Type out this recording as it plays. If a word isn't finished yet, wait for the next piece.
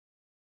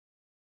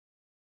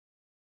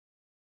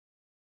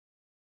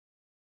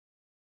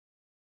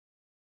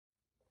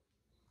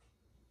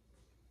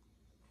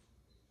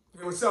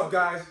Hey, what's up,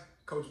 guys?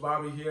 Coach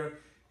Bobby here.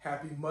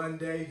 Happy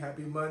Monday.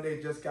 Happy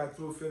Monday. Just got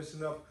through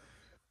finishing up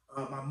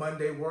my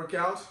Monday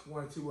workout.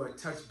 Wanted to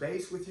touch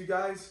base with you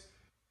guys.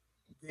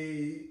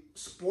 The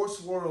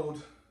sports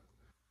world,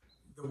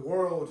 the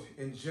world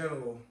in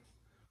general,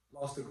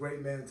 lost a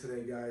great man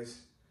today,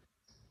 guys.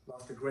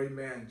 Lost a great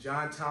man.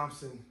 John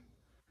Thompson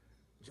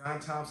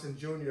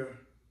Jr.,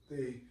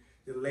 the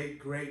late,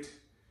 great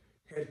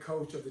head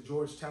coach of the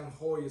Georgetown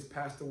Hoyas,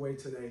 passed away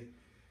today.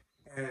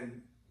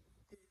 And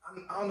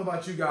I don't know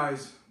about you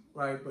guys,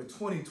 right, but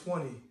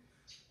 2020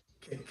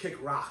 can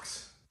kick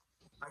rocks.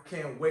 I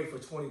can't wait for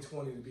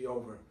 2020 to be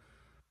over.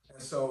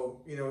 And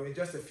so, in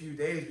just a few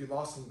days, we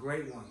lost some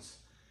great ones,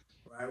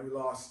 right? We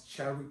lost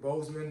Chadwick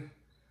Boseman,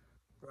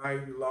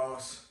 right? We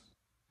lost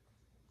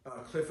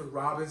Clifford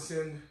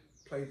Robinson,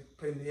 played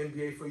in the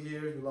NBA for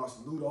years. We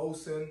lost Lute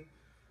Olson.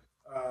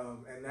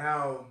 And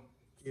now,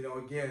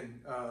 again,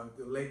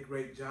 the late,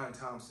 great John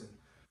Thompson.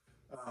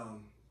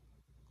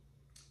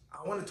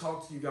 I want to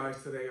talk to you guys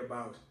today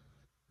about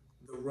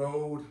the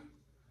road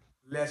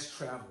less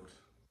traveled,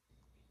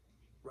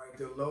 right?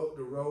 The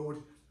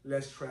road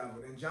less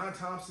traveled. And John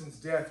Thompson's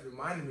death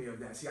reminded me of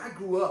that. See, I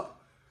grew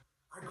up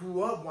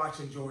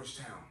watching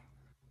Georgetown,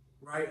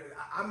 right?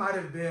 I might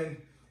have been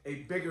a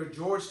bigger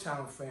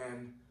Georgetown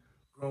fan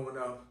growing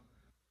up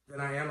than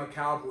I am a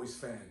Cowboys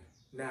fan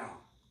now,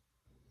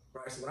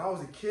 right? So when I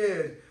was a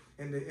kid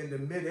in the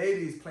mid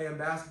 80s playing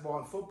basketball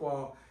and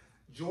football,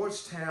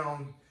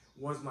 Georgetown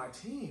was my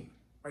team,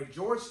 right?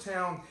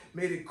 Georgetown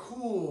made it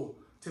cool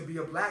to be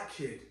a black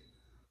kid,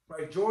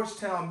 right?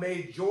 Georgetown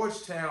made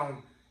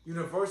Georgetown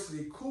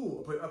University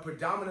cool, a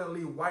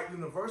predominantly white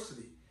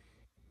university.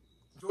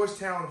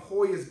 Georgetown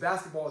Hoyas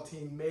basketball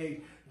team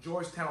made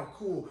Georgetown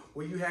cool,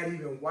 where you had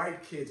even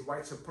white kids,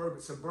 white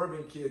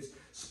suburban kids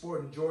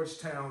sporting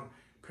Georgetown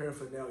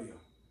paraphernalia,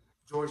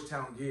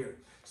 Georgetown gear.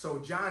 So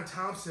John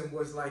Thompson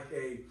was like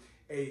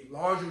a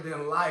larger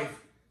than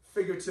life,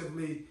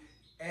 figuratively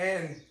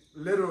and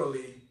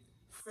literally,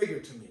 figure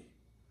to me.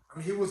 I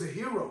mean, he was a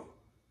hero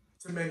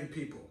to many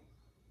people,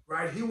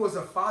 right? He was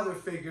a father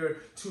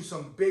figure to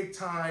some big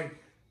time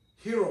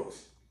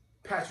heroes.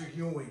 Patrick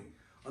Ewing,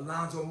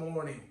 Alonzo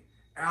Mourning,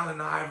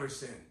 Allen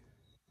Iverson,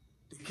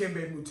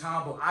 Dikembe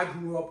Mutombo. I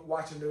grew up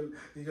watching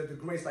the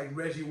greats like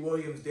Reggie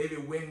Williams,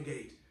 David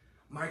Wingate,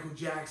 Michael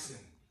Jackson,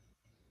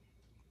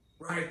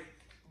 right?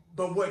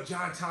 But what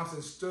John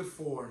Thompson stood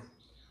for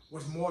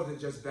was more than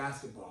just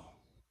basketball.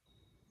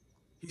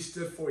 He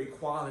stood for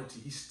equality.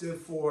 He stood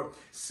for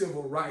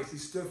civil rights. He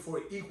stood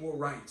for equal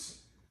rights,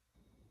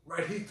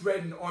 right? He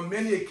threatened on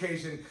many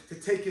occasions to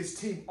take his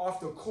team off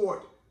the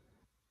court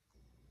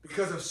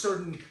because of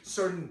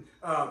certain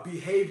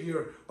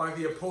behavior by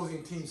the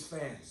opposing team's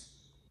fans.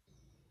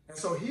 And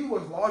so he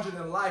was larger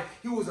than life.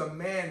 He was a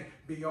man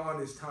beyond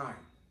his time,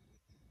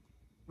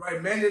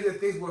 right? Many of the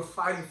things we're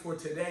fighting for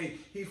today,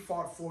 he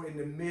fought for in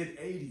the mid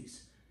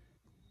 80s,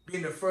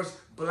 being the first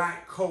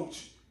black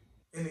coach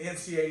in the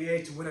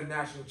NCAA to win a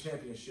national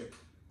championship,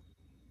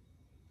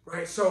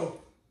 right?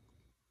 So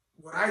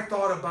what I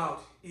thought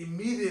about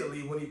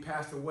immediately when he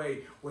passed away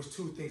was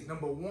two things.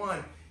 Number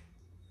one,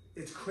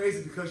 it's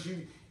crazy because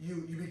you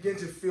begin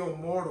to feel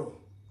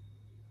mortal,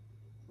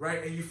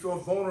 right? And you feel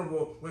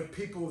vulnerable when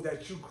people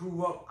that you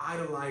grew up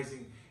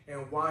idolizing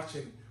and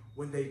watching,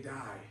 when they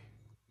die,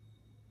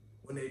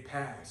 when they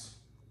pass,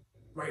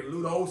 right?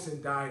 Lute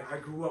Olson died. I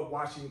grew up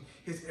watching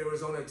his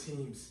Arizona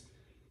teams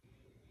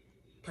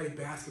play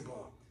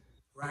basketball,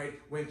 right?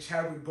 When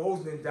Chadwick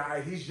Boseman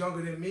died, he's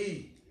younger than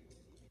me,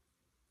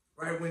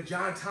 right? When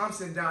John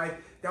Thompson died,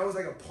 that was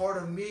like a part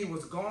of me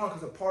was gone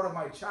because a part of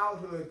my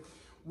childhood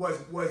was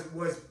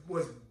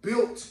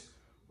built,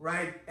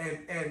 right?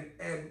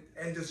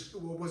 And just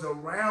was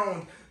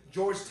around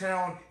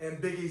Georgetown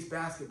and Big East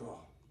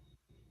basketball.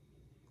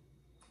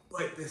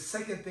 But the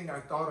second thing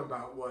I thought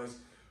about was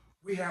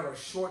we have a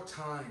short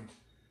time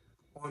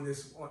in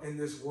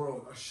this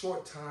world, a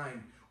short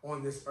time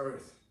on this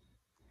earth.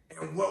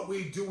 And what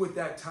we do with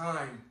that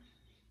time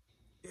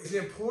is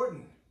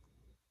important.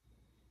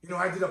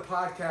 I did a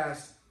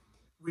podcast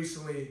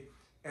recently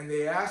and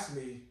they asked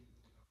me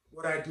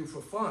what I do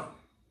for fun.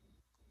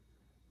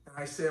 And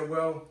I said,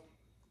 well,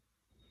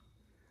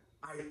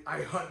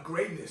 I hunt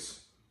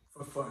greatness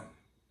for fun,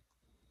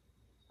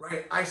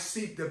 right? I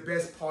seek the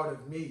best part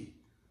of me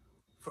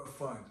for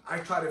fun. I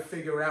try to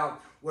figure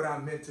out what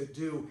I'm meant to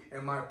do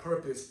and my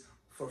purpose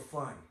for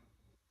fun.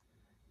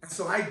 And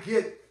so I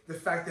get the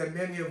fact that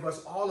many of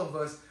us, all of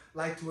us,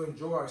 like to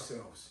enjoy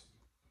ourselves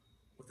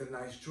with a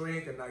nice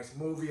drink, a nice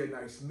movie, a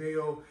nice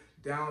meal,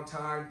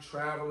 downtime,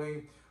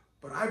 traveling.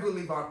 But I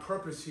believe our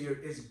purpose here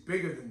is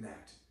bigger than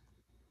that.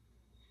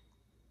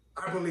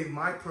 I believe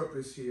my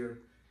purpose here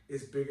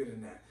is bigger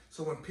than that.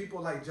 So when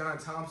people like John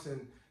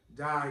Thompson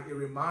die, it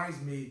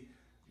reminds me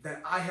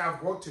that I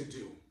have work to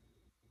do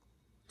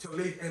to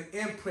leave an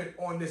imprint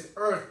on this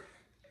earth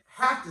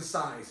half the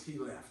size he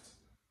left.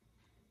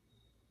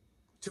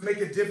 To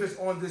make a difference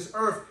on this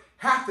earth,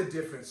 half the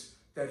difference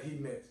that he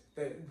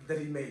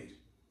made.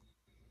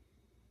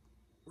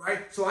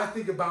 Right? So I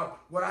think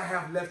about what I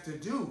have left to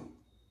do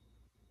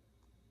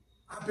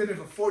I've been here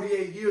for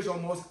 48 years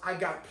almost. I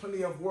got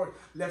plenty of work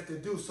left to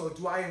do. So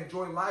do I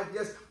enjoy life?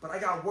 Yes, but I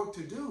got work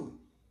to do.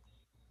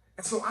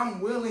 And so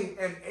I'm willing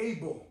and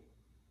able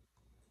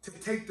to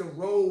take the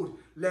road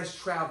less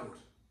traveled.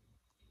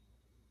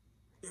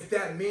 If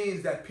that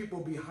means that people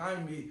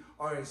behind me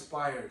are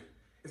inspired,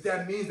 if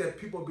that means that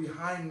people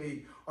behind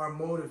me are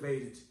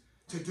motivated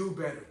to do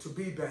better, to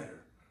be better.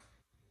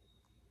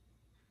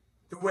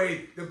 The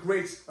way the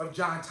greats of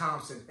John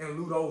Thompson and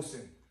Lute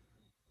Olson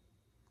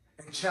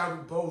and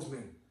Chadwick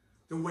Boseman,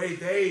 the way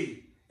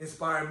they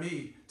inspire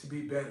me to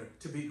be better,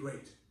 to be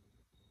great.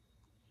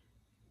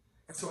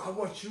 And so I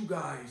want you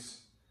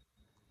guys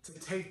to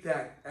take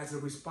that as a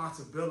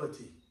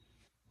responsibility,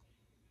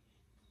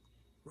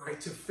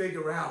 right? To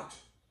figure out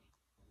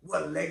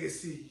what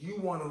legacy you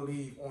want to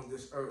leave on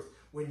this earth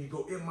when you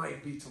go. It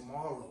might be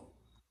tomorrow,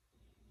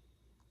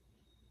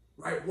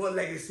 right? What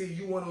legacy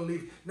you want to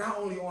leave, not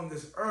only on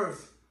this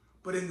earth,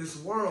 but in this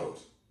world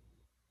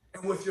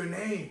and with your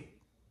name.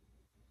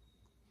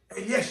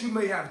 And yes, you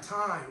may have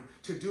time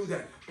to do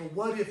that, but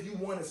what if you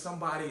wanted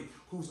somebody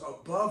who's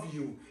above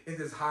you in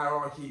this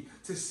hierarchy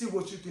to see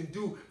what you can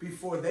do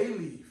before they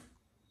leave?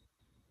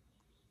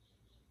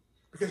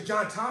 Because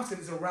John Thompson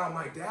is around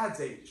my dad's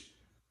age.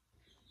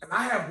 And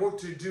I have work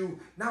to do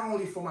not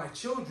only for my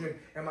children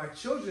and my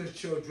children's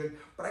children,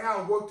 but I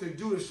got work to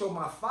do to show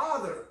my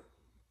father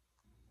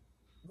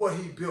what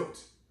he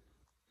built.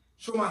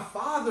 Show my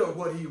father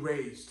what he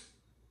raised.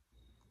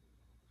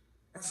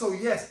 And so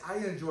yes, I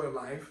enjoy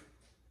life.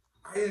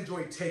 I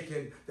enjoy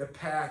taking the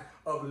path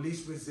of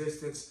least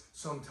resistance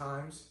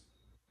sometimes.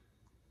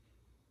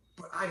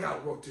 But I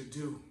got work to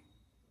do.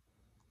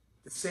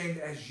 The same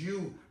as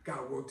you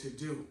got work to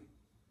do.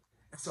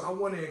 And so I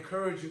want to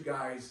encourage you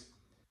guys,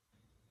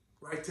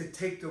 right, to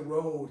take the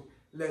road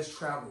less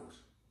traveled.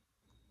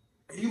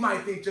 And you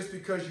might think just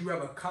because you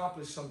have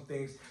accomplished some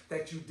things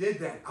that you did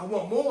that. I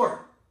want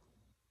more.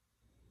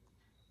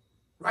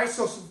 Right?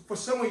 So for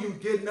some of you,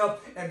 getting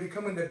up and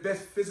becoming the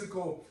best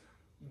physical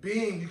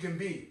being you can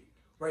be,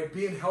 right?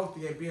 Being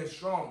healthy and being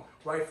strong,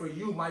 right? For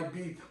you might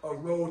be a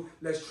road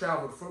less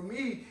traveled. For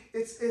me,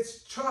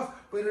 it's tough,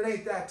 but it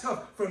ain't that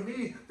tough. For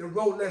me, the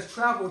road less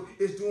traveled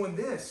is doing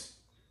this.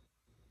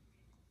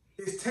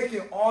 It's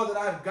taking all that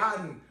I've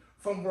gotten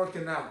from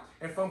working out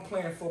and from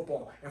playing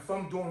football and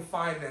from doing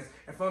finance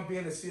and from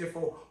being a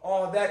CFO.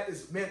 All that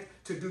is meant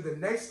to do the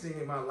next thing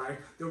in my life.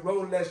 The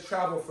road less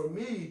traveled for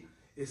me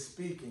is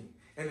speaking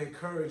and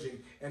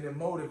encouraging and then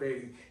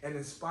motivating and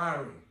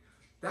inspiring.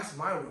 That's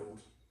my road.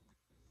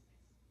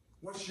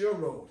 What's your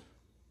road?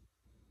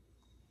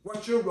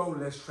 What's your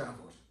road less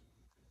traveled?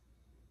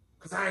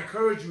 Because I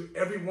encourage you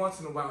every once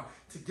in a while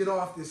to get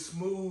off this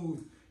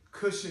smooth,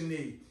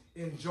 cushiony,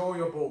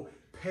 enjoyable,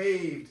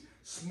 paved,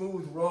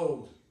 smooth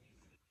road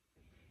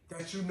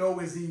that you know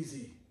is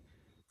easy,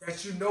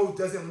 that you know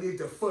doesn't leave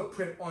the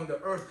footprint on the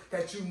earth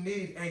that you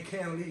need and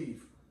can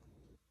leave.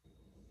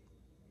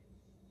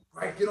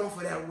 Right? Get off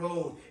of that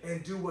road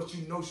and do what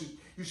you know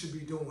you should be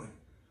doing,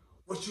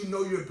 what you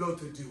know you're built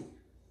to do,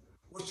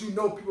 what you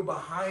know people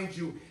behind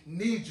you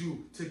need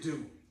you to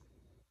do.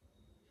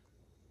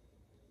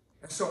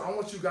 And so I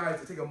want you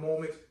guys to take a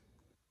moment,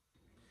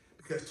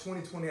 because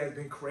 2020 has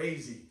been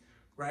crazy,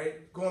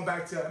 right? Going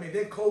back to,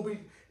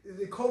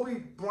 did Kobe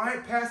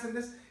Bryant pass in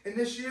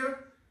this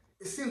year?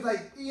 It seems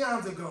like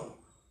eons ago.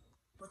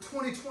 But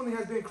 2020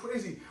 has been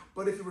crazy.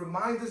 But if it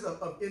reminds us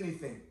of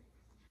anything,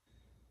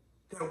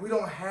 that we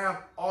don't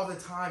have all the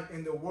time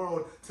in the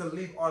world to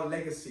leave our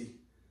legacy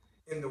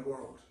in the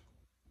world.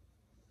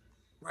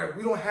 Right?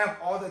 We don't have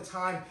all the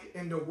time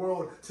in the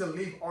world to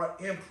leave our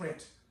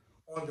imprint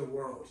on the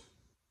world.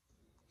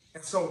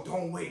 And so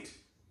don't wait.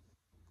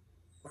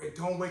 Right?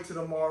 Don't wait till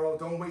tomorrow.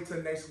 Don't wait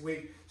till next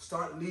week.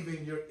 Start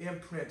leaving your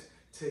imprint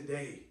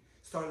today.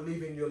 Start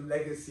leaving your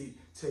legacy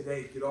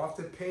today. Get off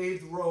the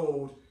paved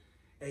road,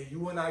 and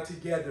you and I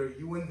together,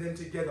 you and them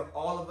together,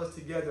 all of us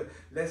together,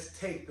 let's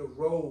take the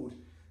road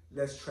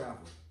less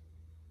traveled.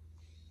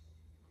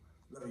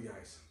 Love you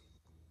guys.